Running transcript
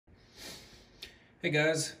Hey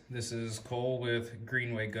guys, this is Cole with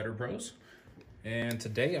Greenway Gutter Pros, and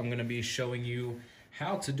today I'm going to be showing you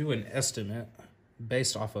how to do an estimate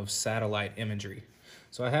based off of satellite imagery.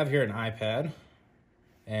 So I have here an iPad,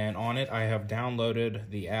 and on it I have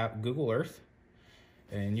downloaded the app Google Earth,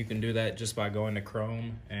 and you can do that just by going to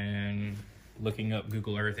Chrome and looking up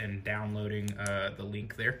Google Earth and downloading the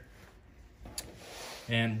link there.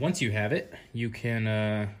 And once you have it, you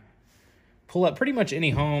can pull up pretty much any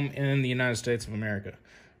home in the United States of America.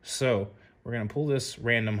 So we're gonna pull this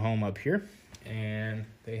random home up here, and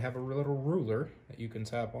they have a little ruler that you can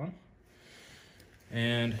tap on.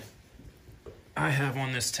 And I have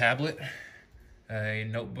on this tablet a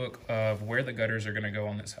notebook of where the gutters are gonna go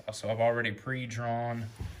on this house. So I've already pre-drawn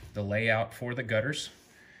the layout for the gutters.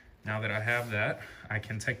 Now that I have that, I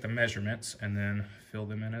can take the measurements and then fill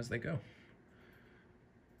them in as they go.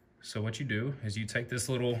 So what you do is you take this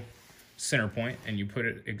little center point and you put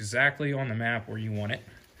it exactly on the map where you want it,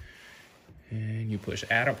 and you push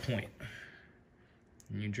add a point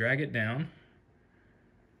and you drag it down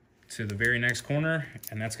to the very next corner,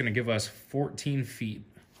 and that's going to give us 14 feet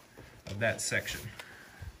of that section.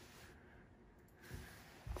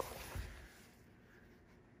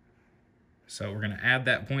 So we're going to add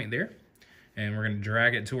that point there, and we're going to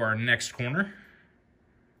drag it to our next corner,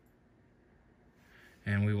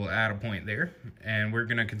 and we will add a point there, and we're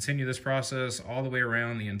going to continue this process all the way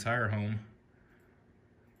around the entire home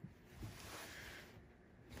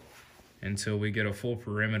until we get a full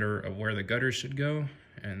perimeter of where the gutters should go,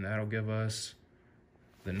 and that'll give us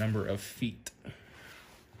the number of feet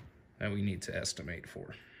that we need to estimate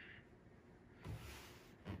for.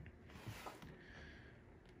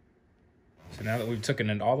 So now that we've taken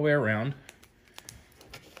it all the way around,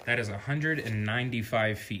 that is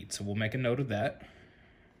 195 feet. So we'll make a note of that.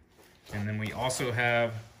 And then we also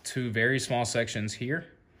have two very small sections here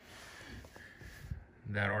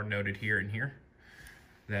that are noted here and here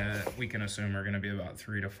that we can assume are going to be about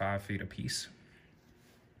 3 to 5 feet apiece.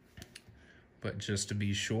 But just to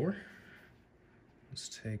be sure, let's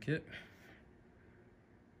take it,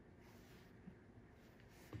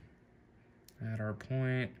 add our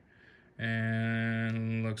point,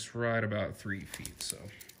 and looks right about 3 feet.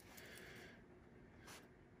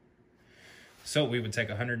 So we would take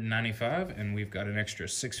 195, and we've got an extra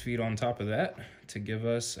 6 feet on top of that to give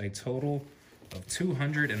us a total of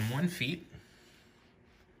 201 feet.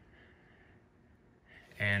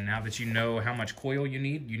 And now that you know how much coil you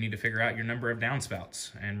need to figure out your number of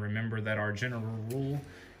downspouts. And remember that our general rule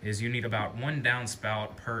is you need about 1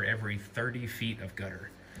 downspout per every 30 feet of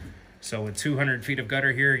gutter. So with 200 feet of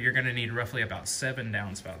gutter here, you're going to need roughly about 7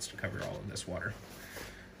 downspouts to cover all of this water.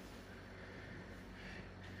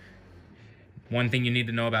 One thing you need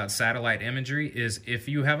to know about satellite imagery is if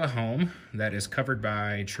you have a home that is covered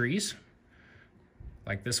by trees,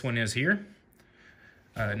 like this one is here,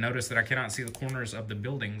 notice that I cannot see the corners of the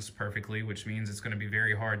buildings perfectly, which means it's going to be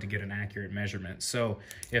very hard to get an accurate measurement. So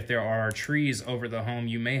if there are trees over the home,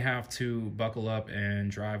 you may have to buckle up and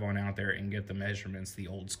drive on out there and get the measurements the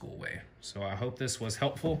old school way. So I hope this was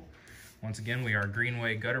helpful. Once again, we are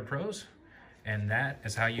Greenway Gutter Pros, and that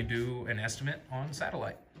is how you do an estimate on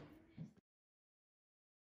satellite.